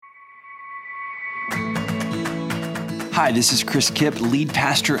Hi, this is Chris Kipp, lead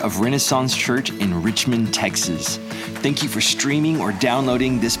pastor of Renaissance Church in Richmond, Texas. Thank you for streaming or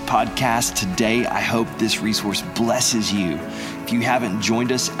downloading this podcast today. I hope this resource blesses you. If you haven't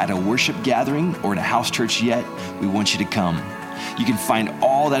joined us at a worship gathering or at a house church yet, we want you to come. You can find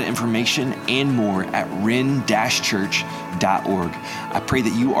all that information and more at ren-church.org. I pray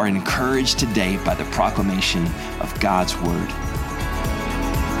that you are encouraged today by the proclamation of God's word.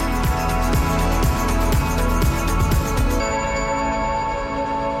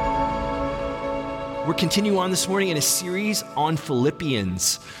 We're continuing on this morning in a series on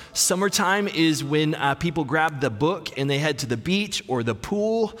Philippians. Summertime is when people grab the book and they head to the beach or the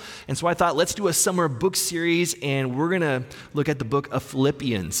pool. And so I thought, let's do a summer book series, and we're going to look at the book of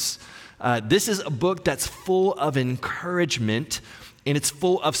Philippians. This is a book that's full of encouragement, and it's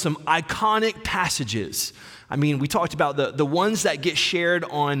full of some iconic passages. I mean, we talked about the ones that get shared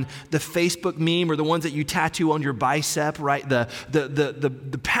on the Facebook meme or the ones that you tattoo on your bicep, right?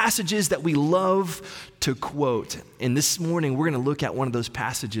 The passages that we love to quote. And this morning, we're going to look at one of those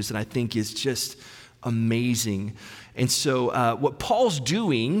passages that I think is just amazing. And so what Paul's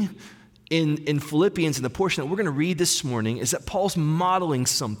doing in Philippians, in the portion that we're going to read this morning, is that Paul's modeling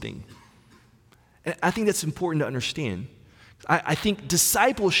something. And I think that's important to understand. I think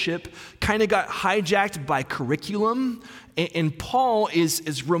discipleship kind of got hijacked by curriculum, and Paul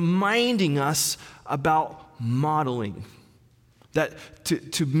is reminding us about modeling. That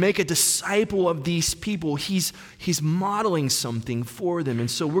to make a disciple of these people, he's modeling something for them. And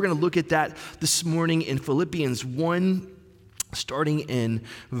so we're going to look at that this morning in Philippians 1, starting in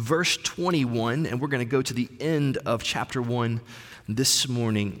verse 21, and we're going to go to the end of chapter 1 this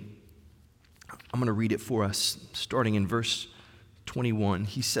morning. I'm going to read it for us, starting in verse 21.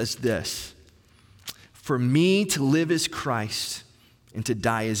 He says this: "For me to live is Christ, and to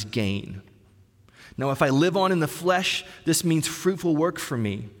die is gain. Now, if I live on in the flesh, this means fruitful work for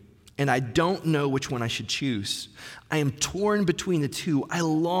me, and I don't know which one I should choose. I am torn between the two. I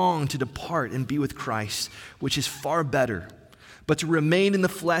long to depart and be with Christ, which is far better. But to remain in the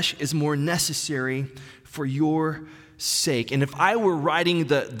flesh is more necessary for your sake." And if I were writing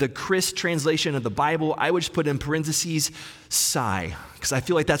the Chris translation of the Bible, I would just put in parentheses, sigh, because I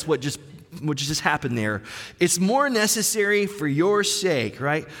feel like that's what just happened there. It's more necessary for your sake,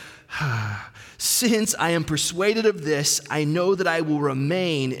 right? "Since I am persuaded of this, I know that I will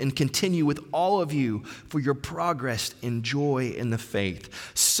remain and continue with all of you for your progress and joy in the faith,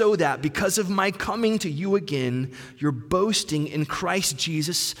 so that because of my coming to you again, your boasting in Christ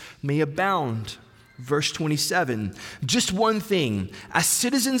Jesus may abound." Verse 27, "Just one thing, as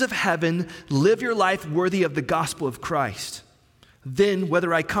citizens of heaven, live your life worthy of the gospel of Christ. Then,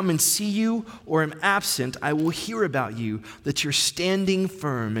 whether I come and see you or am absent, I will hear about you, that you're standing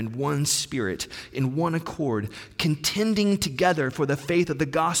firm in one spirit, in one accord, contending together for the faith of the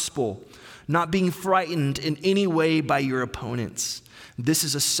gospel, not being frightened in any way by your opponents. This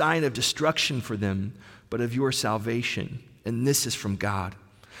is a sign of destruction for them, but of your salvation, and this is from God.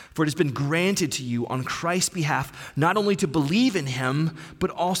 For it has been granted to you on Christ's behalf not only to believe in him, but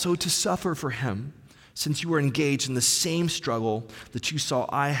also to suffer for him, since you are engaged in the same struggle that you saw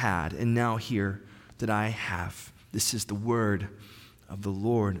I had and now hear that I have." This is the word of the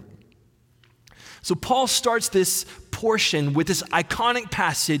Lord. So Paul starts this portion with this iconic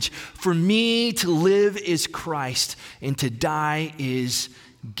passage: "For me to live is Christ, and to die is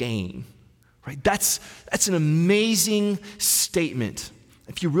gain." Right? That's an amazing statement,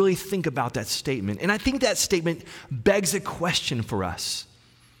 if you really think about that statement. And I think that statement begs a question for us.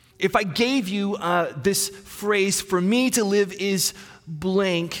 If I gave you this phrase, "For me to live is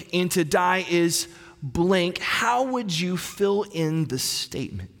blank and to die is blank," how would you fill in the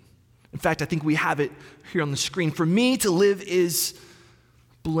statement? In fact, I think we have it here on the screen. "For me to live is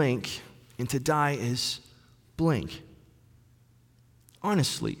blank and to die is blank."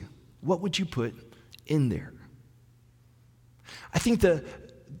 Honestly, what would you put in there? I think the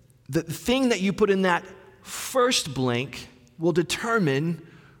thing that you put in that first blank will determine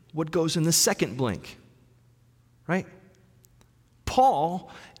what goes in the second blank, right? Paul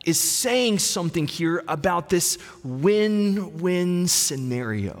is saying something here about this win-win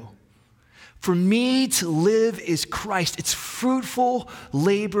scenario. For me to live is Christ. It's fruitful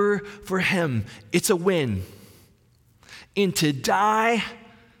labor for him. It's a win. And to die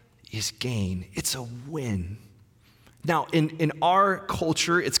is gain. It's a win. Now, in our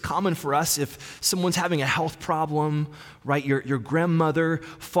culture, it's common for us, if someone's having a health problem, right, your grandmother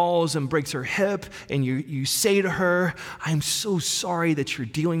falls and breaks her hip, and you say to her, "I'm so sorry that you're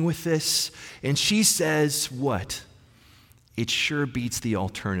dealing with this." And she says, what? it sure beats the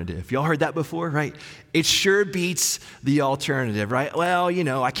alternative. Y'all heard that before, right? It sure beats the alternative, right? Well,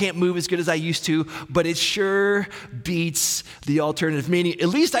 I can't move as good as I used to, but it sure beats the alternative, meaning at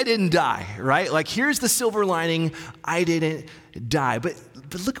least I didn't die, right? Like, here's the silver lining, I didn't die. But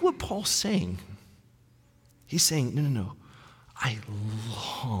look at what Paul's saying. He's saying, no. I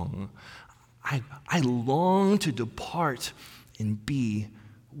long to depart and be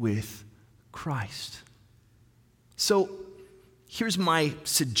with Christ. So here's my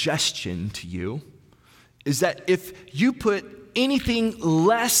suggestion to you, is that if you put anything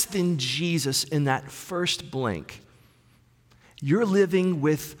less than Jesus in that first blank, you're living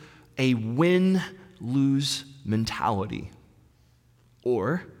with a win-lose mentality.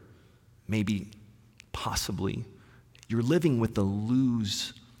 Or maybe, possibly, you're living with the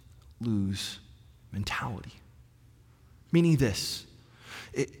lose-lose mentality. Meaning this,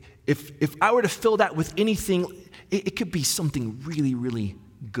 if I were to fill that with anything, it could be something really, really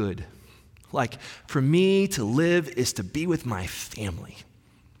good. Like, for me to live is to be with my family.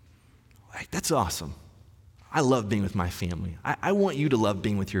 Like, that's awesome. I love being with my family. I want you to love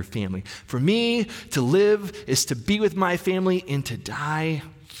being with your family. For me to live is to be with my family, and to die,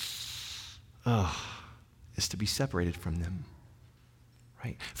 is to be separated from them.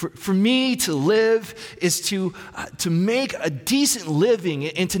 Right? For me to live is to make a decent living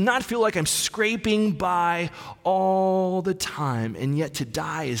and to not feel like I'm scraping by all the time, and yet to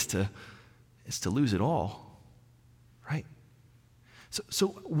die is to lose it all, right? So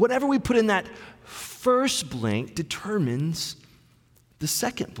whatever we put in that first blank determines the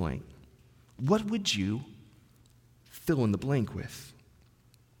second blank. What would you fill in the blank with?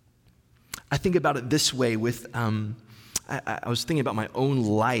 I think about it this way with I was thinking about my own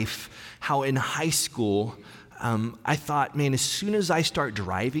life, how in high school, I thought, man, as soon as I start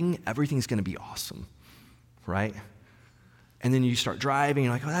driving, everything's going to be awesome, right? And then you start driving,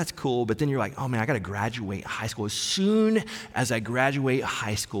 you're like, oh, that's cool. But then you're like, oh, man, I got to graduate high school. As soon as I graduate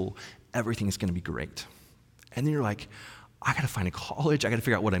high school, everything's going to be great. And then you're like, I got to find a college. I got to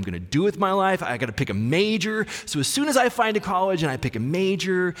figure out what I'm going to do with my life. I got to pick a major. So as soon as I find a college and I pick a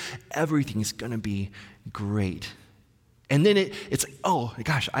major, everything's going to be great. And then it's like, oh,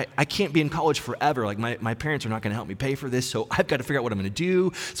 gosh, I can't be in college forever. Like, my parents are not going to help me pay for this, so I've got to figure out what I'm going to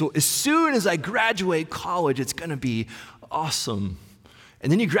do. So as soon as I graduate college, it's going to be awesome. And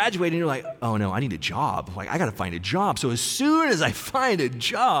then you graduate and you're like, oh, no, I need a job. Like, I got to find a job. So as soon as I find a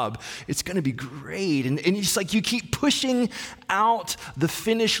job, it's going to be great. And it's like you keep pushing out the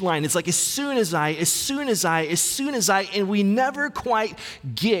finish line. It's like as soon as I, and we never quite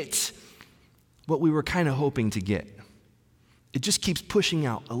get what we were kind of hoping to get. It just keeps pushing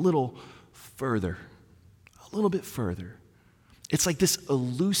out a little further, a little bit further. It's like this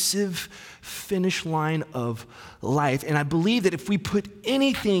elusive finish line of life. And I believe that if we put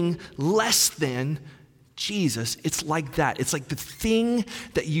anything less than Jesus, it's like that. It's like the thing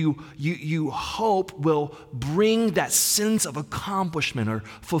that you hope will bring that sense of accomplishment or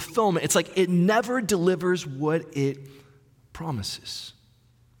fulfillment. It's like it never delivers what it promises.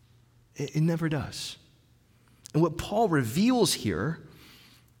 It never does. And what Paul reveals here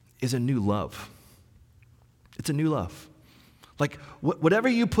is a new love. It's a new love. Like, whatever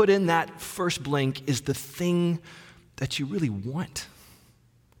you put in that first blank is the thing that you really want,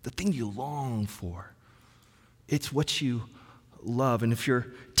 the thing you long for. It's what you love. And if you're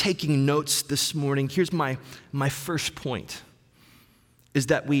taking notes this morning, here's my first point, is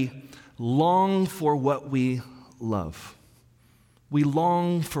that we long for what we love. We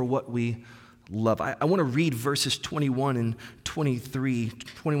long for what we love. I want to read verses 21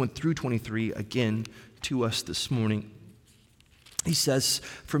 through 23 again to us this morning. He says,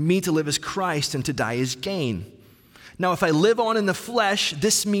 for me to live is Christ and to die is gain. Now, if I live on in the flesh,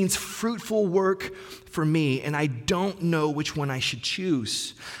 this means fruitful work for me, and I don't know which one I should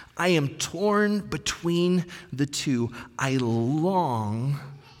choose. I am torn between the two. I long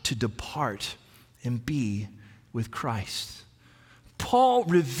to depart and be with Christ. Paul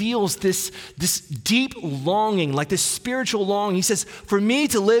reveals this deep longing, like this spiritual longing. He says, for me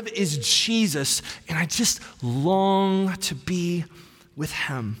to live is Jesus, and I just long to be with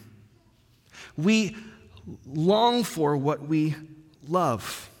him. We long for what we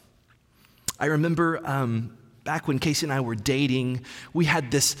love. I remember back when Casey and I were dating, we had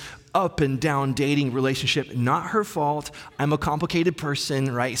this up and down dating relationship. Not her fault. I'm a complicated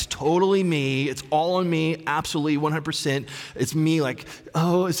person, right? It's totally me. It's all on me. Absolutely 100%. It's me like,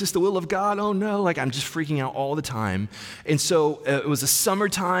 oh, is this the will of God? Oh no. Like I'm just freaking out all the time. And so it was a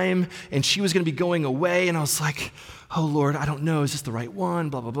summertime and she was going to be going away. And I was like, oh Lord, I don't know. Is this the right one?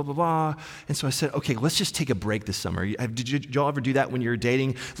 Blah, blah, blah, blah, blah. And so I said, okay, let's just take a break this summer. Did y'all ever do that when you're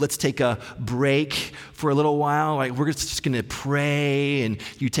dating? Let's take a break for a little while. Like we're just going to pray and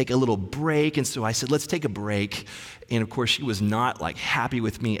you take a little break. And so I said, let's take a break. And of course, she was not like happy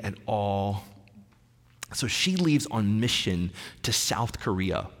with me at all. So she leaves on mission to South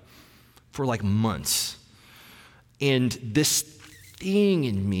Korea for like months. And this thing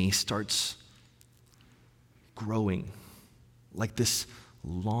in me starts growing, like this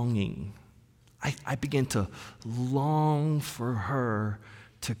longing. I began to long for her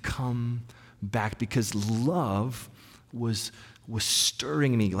to come back because love was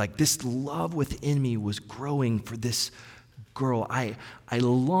stirring me. Like this love within me was growing for this girl. I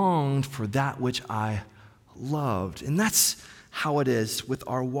longed for that which I loved. And that's how it is with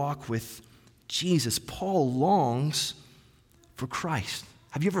our walk with Jesus. Paul longs for Christ.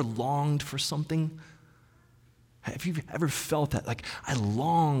 Have you ever longed for something? Have you ever felt that? Like, I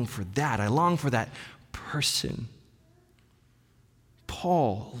long for that. I long for that person.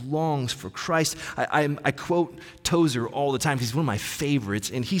 Paul longs for Christ. I quote Tozer all the time. He's one of my favorites.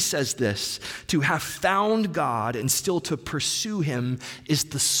 And he says this: to have found God and still to pursue him is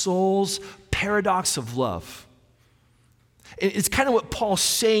the soul's paradox of love. It's kind of what Paul's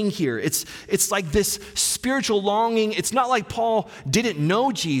saying here. It's like this spiritual longing. It's not like Paul didn't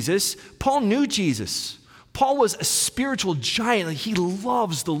know Jesus. Paul knew Jesus. Paul was a spiritual giant. Like he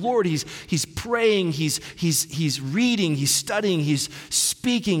loves the Lord. He's praying, he's reading, he's studying, he's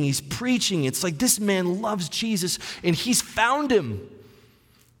speaking, he's preaching. It's like this man loves Jesus and he's found him.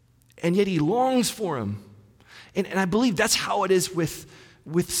 And yet he longs for him. And I believe that's how it is with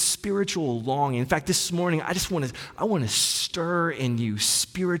spiritual longing. In fact, this morning I want to stir in you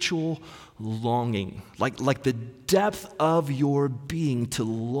spiritual longing. Like the depth of your being to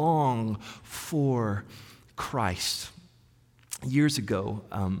long for Christ. Years ago,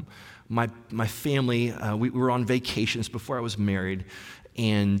 my family, we were on vacations before I was married,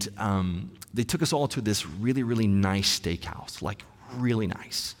 and they took us all to this really, really nice steakhouse, like really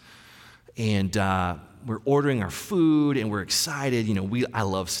nice. And we're ordering our food, and we're excited. You know, I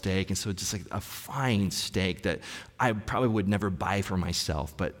love steak, and so it's just like a fine steak that I probably would never buy for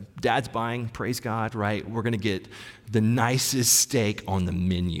myself. But Dad's buying, praise God, right? We're going to get the nicest steak on the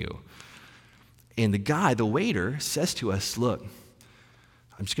menu. And the waiter says to us, look,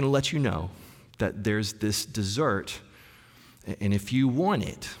 I'm just going to let you know that there's this dessert, and if you want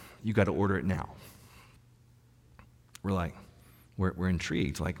it, you got to order it now. We're like, we're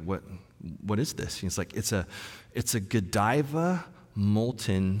intrigued. Like, what is this? He's like, it's a Godiva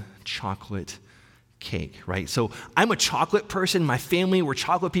molten chocolate cake, right? So I'm a chocolate person. My family, we're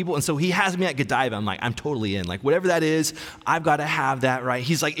chocolate people. And so he has me at Godiva. I'm like, I'm totally in. Like, whatever that is, I've got to have that, right?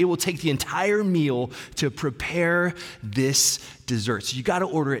 He's like, it will take the entire meal to prepare this dessert. So you got to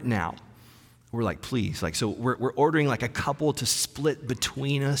order it now. We're like, please. Like, so we're ordering like a couple to split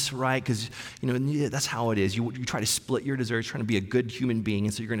between us, right? Because, you know, that's how it is. You try to split your dessert, trying to be a good human being.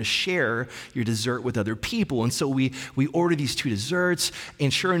 And so you're going to share your dessert with other people. And so we order these two desserts.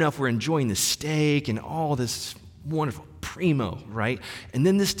 And sure enough, we're enjoying the steak and all this wonderful primo, right? And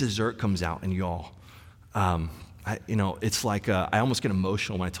then this dessert comes out, and y'all, it's like I almost get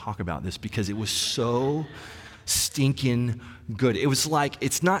emotional when I talk about this because it was so stinking good. It was like,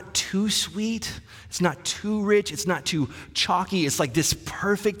 it's not too sweet, it's not too rich, it's not too chalky. It's like this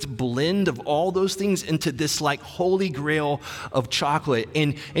perfect blend of all those things into this like holy grail of chocolate.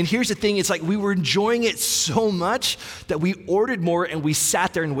 And here's the thing, it's like we were enjoying it so much that we ordered more, and we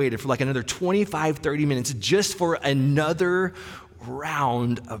sat there and waited for like another 25, 30 minutes just for another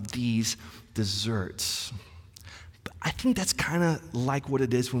round of these desserts. But I think that's kind of like what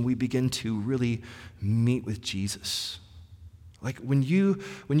it is when we begin to really meet with Jesus. Like when you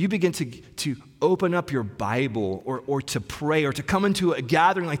begin to open up your Bible or to pray or to come into a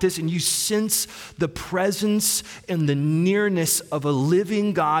gathering like this, and you sense the presence and the nearness of a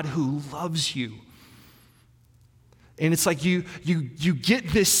living God who loves you. And it's like you get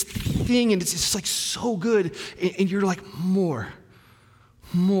this thing, and it's just like so good, and you're like, more.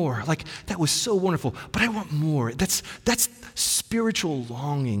 Like, that was so wonderful, but I want more. That's spiritual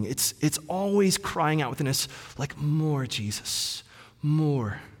longing. It's always crying out within us, like, more, Jesus,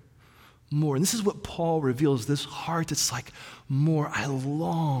 more. And this is what Paul reveals, this heart that's like, more. I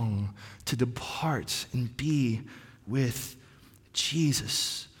long to depart and be with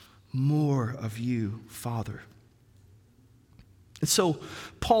Jesus. more of you, Father. And so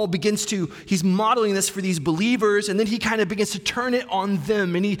Paul he's modeling this for these believers, and then he kind of begins to turn it on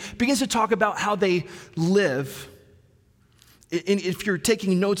them, and he begins to talk about how they live. And if you're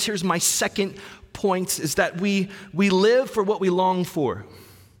taking notes, here's my second point, is that we live for what we long for.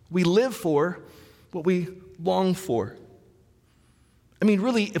 We live for what we long for. I mean,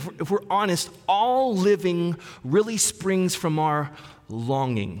 really, if we're honest, all living really springs from our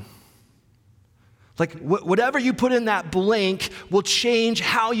longing. Like, whatever you put in that blank will change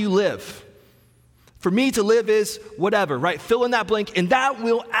how you live. For me to live is whatever, right? Fill in that blank, and that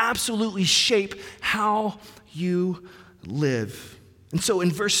will absolutely shape how you live. And so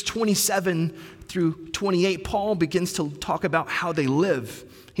in verse 27 through 28, Paul begins to talk about how they live.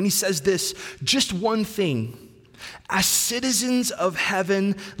 And he says this, just one thing. As citizens of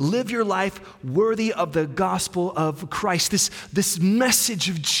heaven, live your life worthy of the gospel of Christ. This message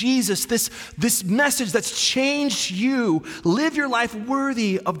of Jesus, this message that's changed you, live your life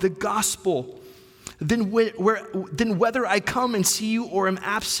worthy of the gospel. Then whether I come and see you or am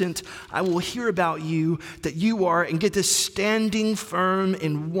absent, I will hear about you, that you are, and get this, standing firm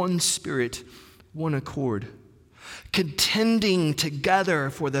in one spirit, one accord, contending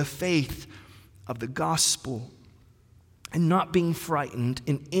together for the faith of the gospel, and not being frightened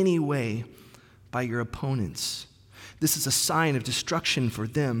in any way by your opponents. This is a sign of destruction for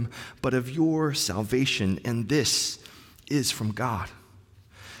them, but of your salvation, and this is from God.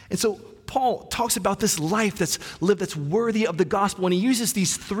 And so Paul talks about this life that's lived that's worthy of the gospel, and he uses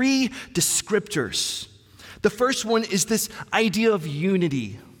these three descriptors. The first one is this idea of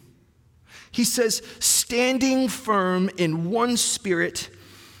unity. He says, standing firm in one spirit,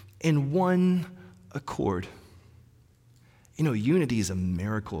 in one accord. You know, unity is a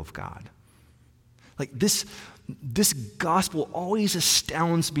miracle of God. Like this gospel always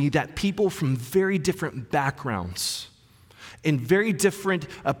astounds me, that people from very different backgrounds and very different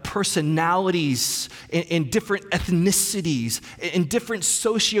personalities and different ethnicities and different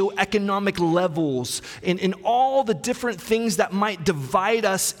socioeconomic levels and all the different things that might divide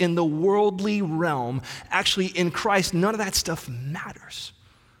us in the worldly realm, actually in Christ, none of that stuff matters.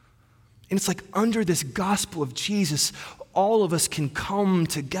 And it's like under this gospel of Jesus, all of us can come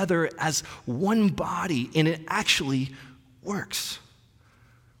together as one body, and it actually works.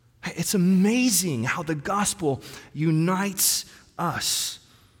 It's amazing how the gospel unites us.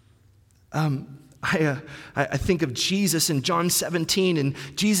 I think of Jesus in John 17, and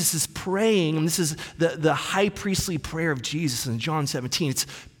Jesus is praying, and this is the high priestly prayer of Jesus in John 17. It's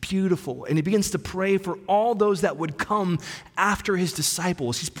beautiful, and he begins to pray for all those that would come after his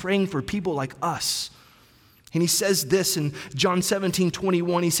disciples. He's praying for people like us. And he says this in John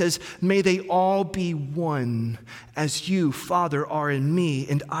 17:21, he says, may they all be one, as you, Father, are in me,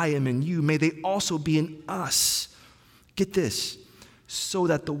 and I am in you. May they also be in us. Get this, so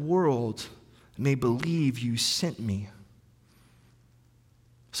that the world may believe you sent me.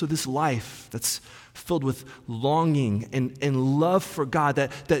 So this life that's filled with longing and love for God,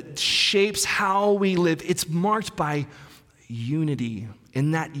 that shapes how we live, it's marked by unity.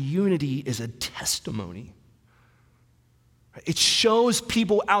 And that unity is a testimony. It shows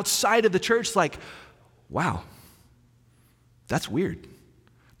people outside of the church like, wow, that's weird.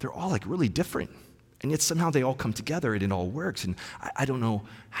 They're all like really different. And yet somehow they all come together and it all works. And I don't know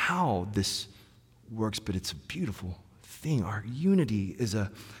how this works, but it's a beautiful thing. Our unity is a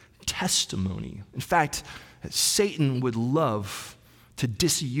testimony. In fact, Satan would love to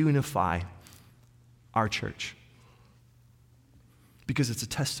disunify our church because it's a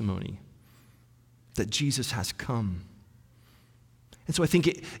testimony that Jesus has come. And so I think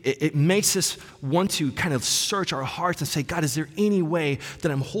it makes us want to kind of search our hearts and say, God, is there any way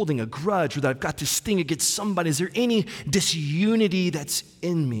that I'm holding a grudge or that I've got this thing against somebody? Is there any disunity that's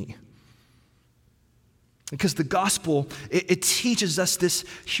in me? Because the gospel, it teaches us this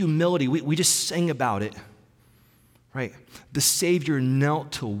humility. We just sang about it, right? The Savior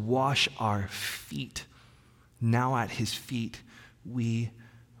knelt to wash our feet. Now at his feet we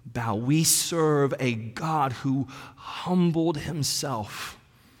bow. We serve a God who humbled himself.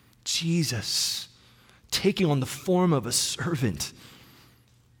 Jesus, taking on the form of a servant.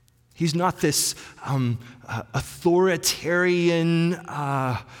 He's not this authoritarian,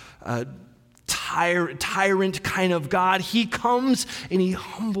 tyrant kind of God. He comes and he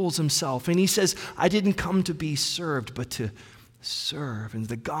humbles himself. And he says, I didn't come to be served, but to serve. And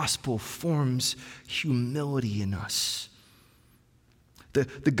the gospel forms humility in us.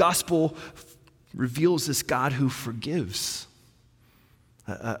 The gospel reveals this God who forgives,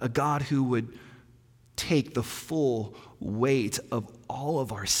 a God who would take the full weight of all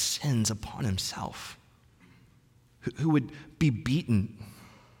of our sins upon himself, who would be beaten,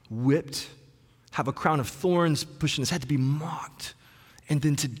 whipped, have a crown of thorns pushed in his head, to be mocked, and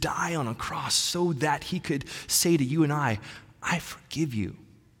then to die on a cross so that he could say to you and I forgive you,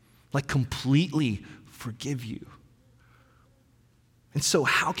 like completely forgive you. And so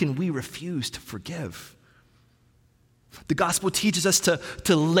how can we refuse to forgive? The gospel teaches us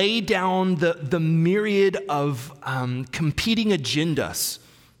to lay down the myriad of competing agendas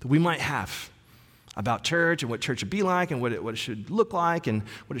that we might have about church and what church should be like and what it should look like and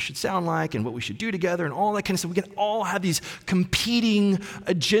what it should sound like and what we should do together and all that kind of stuff. We can all have these competing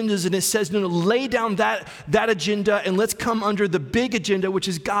agendas, and it says, no, lay down that agenda and let's come under the big agenda, which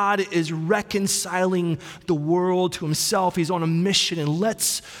is God is reconciling the world to himself. He's on a mission, and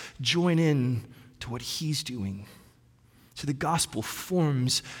let's join in to what he's doing. So the gospel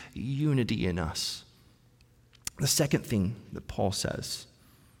forms unity in us. The second thing that Paul says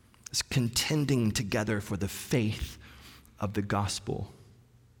is contending together for the faith of the gospel.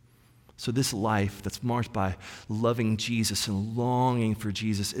 So this life that's marked by loving Jesus and longing for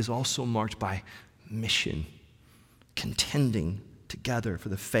Jesus is also marked by mission, contending together for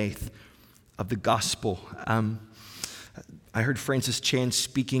the faith of the gospel. I heard Francis Chan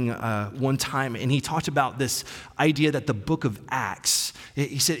speaking one time, and he talked about this idea that the book of Acts,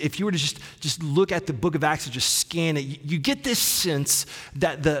 he said, if you were to just look at the book of Acts and just scan it, you get this sense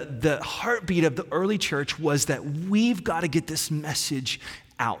that the heartbeat of the early church was that we've got to get this message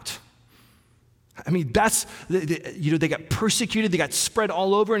out. I mean, they got persecuted, they got spread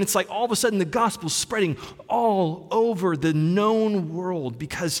all over, and it's like all of a sudden the gospel's spreading all over the known world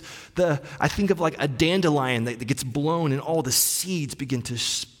because I think of like a dandelion that gets blown and all the seeds begin to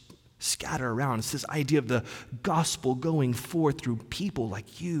scatter around. It's this idea of the gospel going forth through people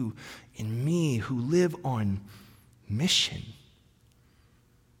like you and me who live on mission.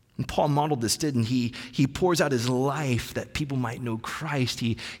 And Paul modeled this, didn't he? He pours out his life that people might know Christ.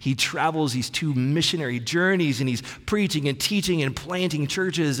 He travels these 2 missionary journeys, and he's preaching and teaching and planting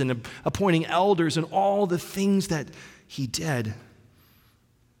churches and appointing elders and all the things that he did.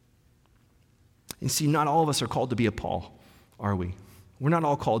 And see, not all of us are called to be a Paul, are we? We're not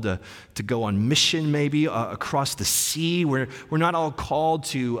all called to go on mission maybe across the sea. We're not all called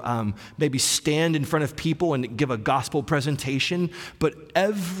to maybe stand in front of people and give a gospel presentation, but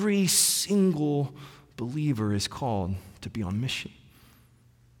every single believer is called to be on mission.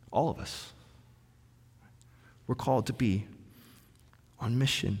 All of us. We're called to be on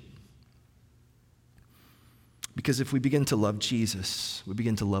mission. Because if we begin to love Jesus, we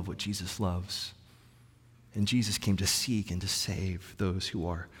begin to love what Jesus loves. And Jesus came to seek and to save those who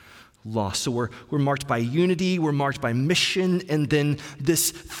are lost. So we're marked by unity, we're marked by mission, and then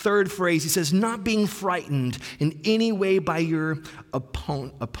this third phrase, he says, not being frightened in any way by your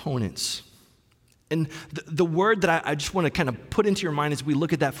opponents. And the word that I just want to kind of put into your mind as we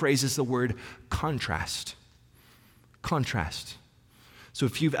look at that phrase is the word contrast. Contrast. So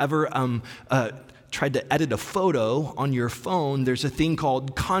if you've ever tried to edit a photo on your phone, there's a thing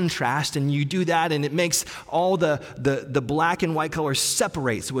called contrast, and you do that and it makes all the black and white colors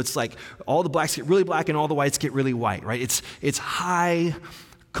separate. So it's like all the blacks get really black and all the whites get really white, right? It's high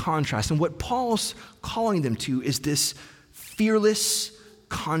contrast. And what Paul's calling them to is this fearless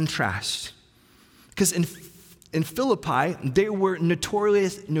contrast. Because in Philippi, they were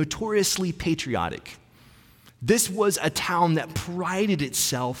notoriously patriotic. This was a town that prided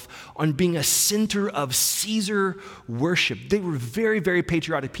itself on being a center of Caesar worship. They were very, very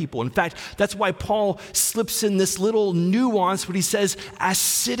patriotic people. In fact, that's why Paul slips in this little nuance when he says, as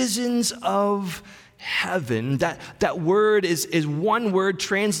citizens of heaven. That word is one word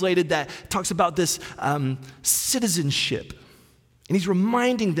translated that talks about this citizenship. And he's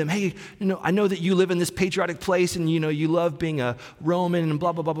reminding them, hey, I know that you live in this patriotic place and, you love being a Roman and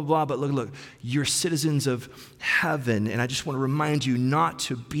blah, blah, blah, blah, blah, but look, you're citizens of heaven. And I just want to remind you not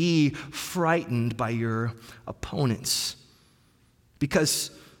to be frightened by your opponents.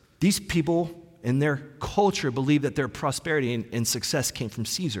 Because these people in their culture believe that their prosperity and success came from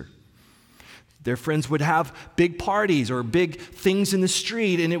Caesar. Their friends would have big parties or big things in the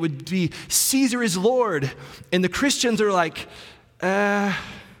street, and it would be, Caesar is Lord. And the Christians are like,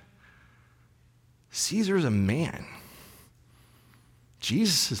 Caesar's a man.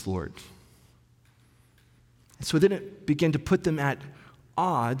 Jesus is Lord. And so then it began to put them at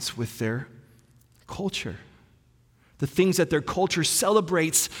odds with their culture. The things that their culture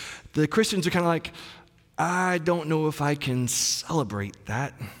celebrates, the Christians are kind of like, I don't know if I can celebrate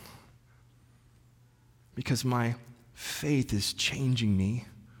that because my faith is changing me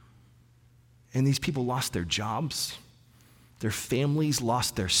And these people lost their jobs. Their families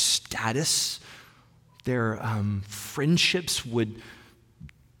lost their status. Their friendships would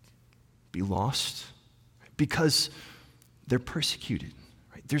be lost because they're persecuted.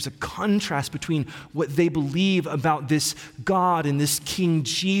 Right? There's a contrast between what they believe about this God and this King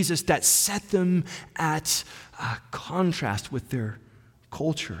Jesus that set them at contrast with their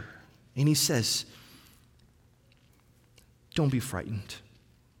culture. And he says, don't be frightened.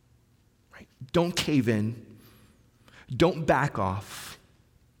 Right? Don't cave in. Don't back off.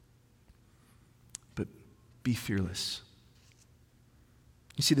 But be fearless.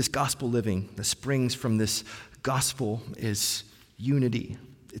 You see, this gospel living that springs from this gospel is unity,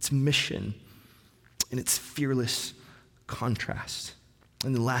 it's mission, and it's fearless contrast.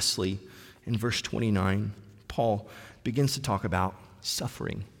 And then lastly, in verse 29, Paul begins to talk about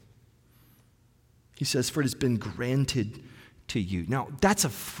suffering. He says, for it has been granted to you. Now, that's a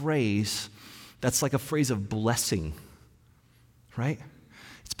phrase that's like a phrase of blessing, right?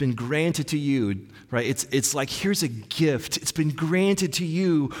 It's been granted to you, right? It's like, here's a gift. It's been granted to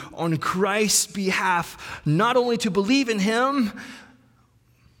you on Christ's behalf, not only to believe in him,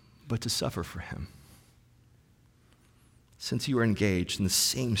 but to suffer for him. Since you are engaged in the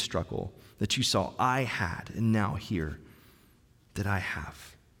same struggle that you saw I had and now hear that I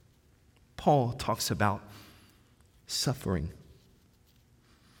have. Paul talks about suffering.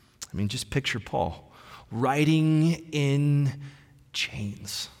 I mean, just picture Paul riding in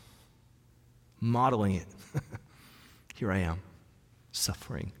chains, modeling it. Here I am,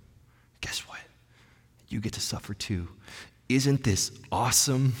 suffering. Guess what? You get to suffer too. Isn't this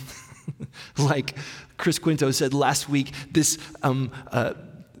awesome? Like Chris Quinto said last week, this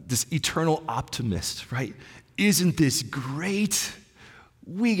eternal optimist, right? Isn't this great?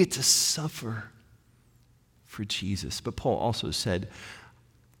 We get to suffer for Jesus. But Paul also said,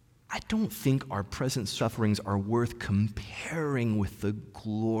 I don't think our present sufferings are worth comparing with the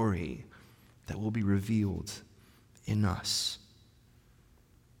glory that will be revealed in us.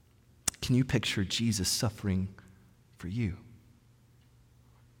 Can you picture Jesus suffering for you?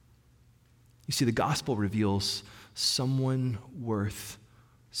 You see, the gospel reveals someone worth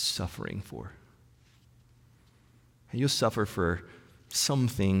suffering for. And you'll suffer for some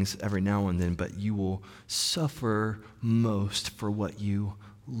things every now and then, but you will suffer most for what you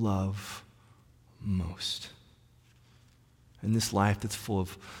love most. And this life that's full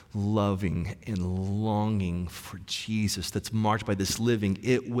of loving and longing for Jesus, that's marked by this living,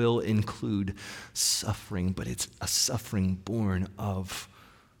 it will include suffering, but it's a suffering born of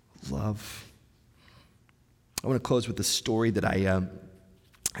love. I want to close with a story that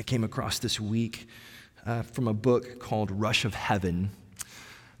I came across this week from a book called Rush of Heaven.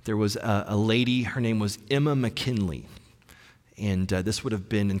 There was a lady, her name was Emma McKinley. And this would have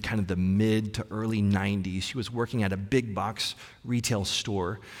been in kind of the mid to early 90s. She was working at a big box retail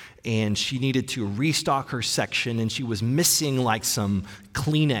store, and she needed to restock her section, and she was missing like some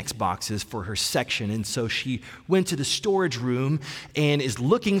Kleenex boxes for her section. And so she went to the storage room and is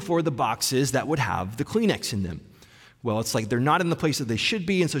looking for the boxes that would have the Kleenex in them. Well, it's like they're not in the place that they should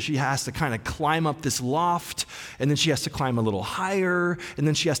be, and so she has to kind of climb up this loft, and then she has to climb a little higher, and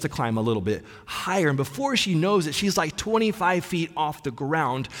then she has to climb a little bit higher. And before she knows it, she's like 25 feet off the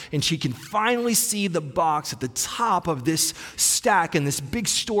ground, and she can finally see the box at the top of this stack in this big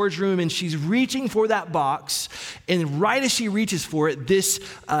storage room, and she's reaching for that box, and right as she reaches for it, this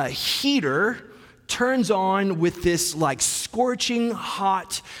heater turns on with this like scorching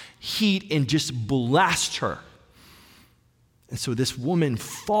hot heat and just blasts her. And so this woman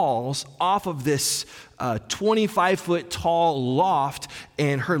falls off of this 25-foot tall loft,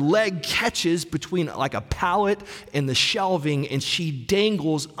 and her leg catches between like a pallet and the shelving, and she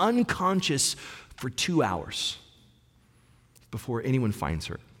dangles unconscious for 2 hours before anyone finds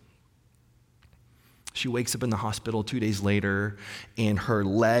her. She wakes up in the hospital 2 days later, and her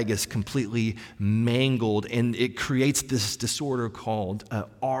leg is completely mangled, and it creates this disorder called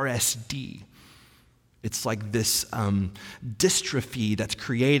RSD. It's like this dystrophy that's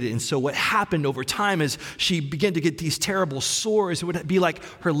created. And so what happened over time is she began to get these terrible sores. It would be like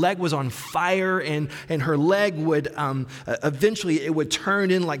her leg was on fire, and her leg would eventually it would turn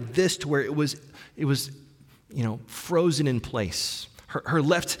in like this to where it was frozen in place. Her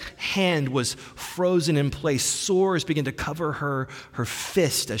left hand was frozen in place. Sores began to cover her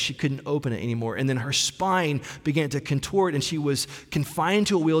fist as she couldn't open it anymore. And then her spine began to contort, and she was confined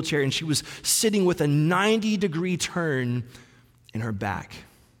to a wheelchair, and she was sitting with a 90-degree turn in her back.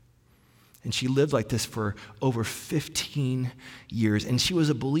 And she lived like this for over 15 years, and she was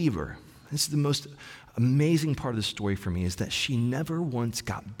a believer. This is the most amazing part of the story for me, is that she never once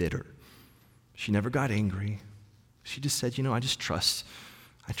got bitter She never got angry. She just said, I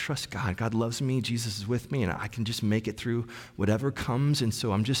trust God. God loves me. Jesus is with me, and I can just make it through whatever comes. And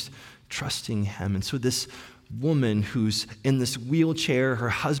so I'm just trusting him. And so this woman who's in this wheelchair, her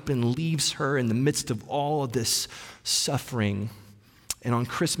husband leaves her in the midst of all of this suffering. And on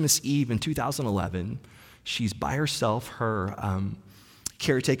Christmas Eve in 2011, she's by herself. Her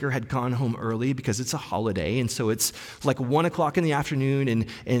caretaker had gone home early because it's a holiday, and so it's like 1 o'clock in the afternoon,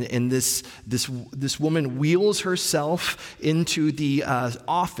 and this woman wheels herself into the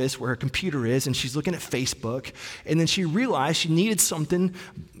office where her computer is, and she's looking at Facebook, and then she realized she needed something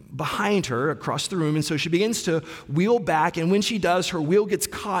behind her across the room, and so she begins to wheel back, and when she does, her wheel gets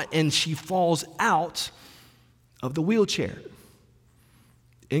caught, and she falls out of the wheelchair.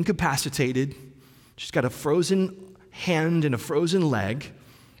 Incapacitated. She's got a frozen hand and a frozen leg.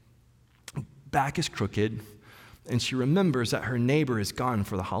 Back is crooked. And she remembers that her neighbor is gone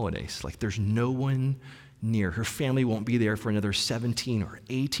for the holidays. Like there's no one near. Her family won't be there for another 17 or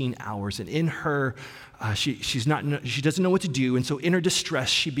 18 hours. And in her, she doesn't know what to do. And so in her distress,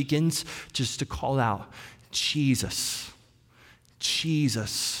 she begins just to call out, Jesus,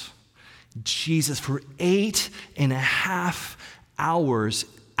 Jesus, Jesus. For 8.5 hours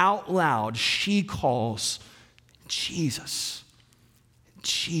out loud, she calls Jesus,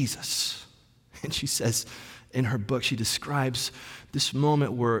 Jesus. And she says in her book, she describes this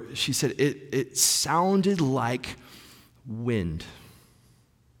moment where she said it sounded like wind,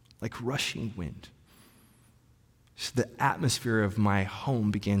 like rushing wind. So the atmosphere of my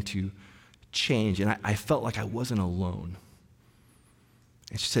home began to change, and I felt like I wasn't alone.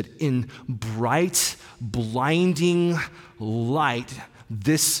 And she said, in bright, blinding light,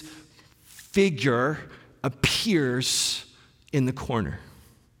 this figure appears in the corner.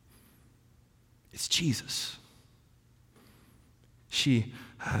 It's Jesus. She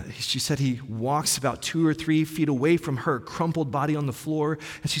said he walks about 2 or 3 feet away from her crumpled body on the floor.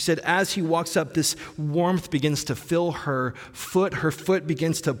 And she said as he walks up, this warmth begins to fill her foot. Her foot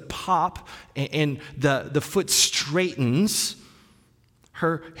begins to pop, and the foot straightens.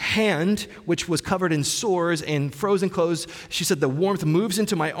 Her hand, which was covered in sores and frozen clothes, she said the warmth moves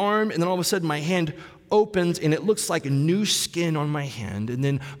into my arm, and then all of a sudden my hand opens, and it looks like new skin on my hand. And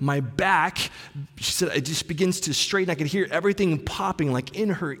then my back, she said, it just begins to straighten. I could hear everything popping like in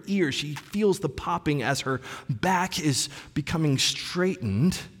her ear. She feels the popping as her back is becoming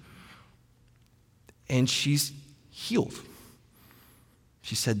straightened, and she's healed.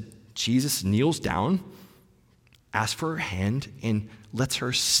 She said Jesus kneels down, asks for her hand, and lets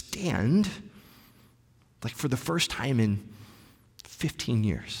her stand. Like for the first time in 15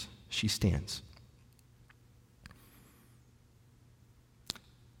 years, she stands.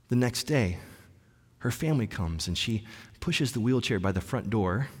 The next day, her family comes, and she pushes the wheelchair by the front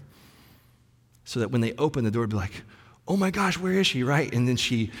door so that when they open the door, it'd be like, oh my gosh, where is she, right? And then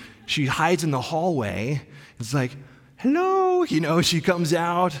she hides in the hallway. It's like, hello, she comes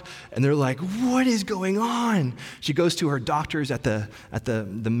out, and they're like, what is going on? She goes to her doctors at the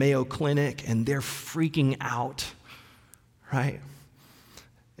Mayo Clinic, and they're freaking out, right?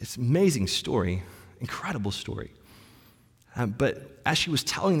 It's an amazing story, incredible story. But as she was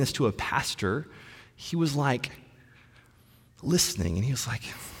telling this to a pastor, he was like listening, and he was like,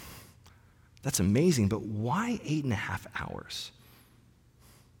 that's amazing, but why 8.5 hours?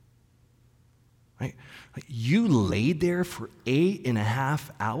 Right? Like, you laid there for 8.5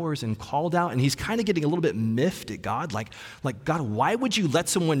 hours and called out, and he's kind of getting a little bit miffed at God, like God, why would you let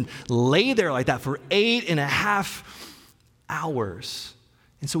someone lay there like that for 8.5 hours?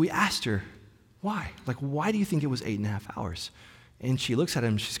 And so we asked her, why? Like, why do you think it was 8.5 hours? And she looks at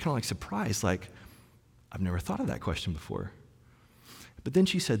him, she's kind of like surprised, like, I've never thought of that question before. But then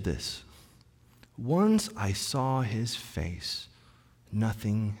she said this, once I saw his face,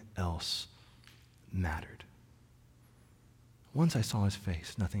 nothing else mattered. Once I saw his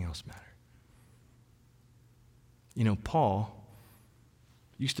face, nothing else mattered. Paul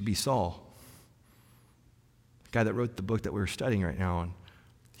used to be Saul, the guy that wrote the book that we're studying right now, and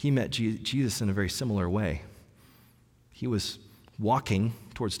he met Jesus in a very similar way. He was walking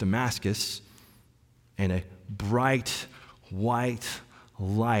towards Damascus, and a bright white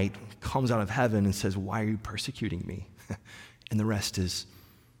light comes out of heaven and says, why are you persecuting me? And the rest is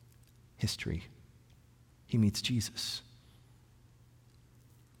history. He meets Jesus.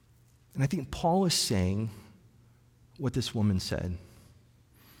 And I think Paul is saying what this woman said.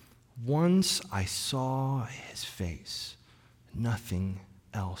 Once I saw his face, nothing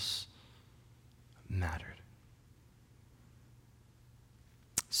else mattered.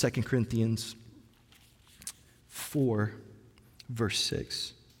 2 Corinthians 4, verse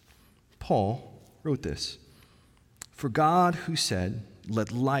 6. Paul, wrote this: "For God, who said,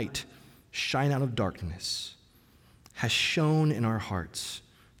 'Let light shine out of darkness,' has shone in our hearts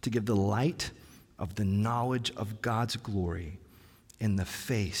to give the light of the knowledge of God's glory in the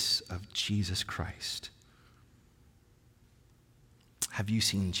face of Jesus Christ." Have you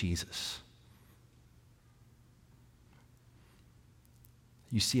seen Jesus?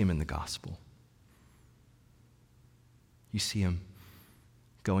 You see him in the gospel. You see him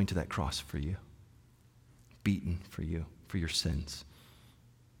going to that cross for you, beaten for you, for your sins,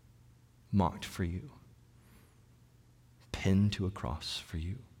 mocked for you, pinned to a cross for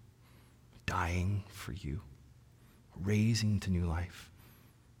you, dying for you, raising to new life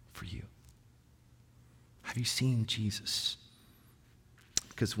for you. Have you seen Jesus?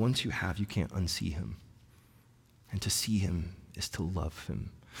 Because once you have, you can't unsee him. And to see him is to love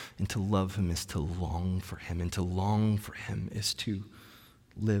him. And to love him is to long for him. And to long for him is to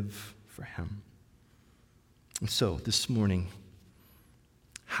live for him. And so this morning,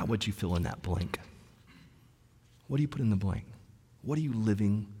 how would you fill in that blank? What do you put in the blank? What are you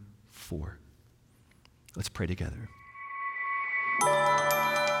living for? Let's pray together.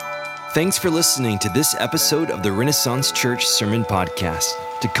 Thanks for listening to this episode of the Renaissance Church Sermon Podcast.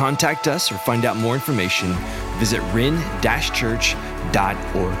 To contact us or find out more information, visit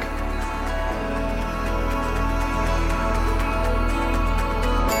ren-church.org.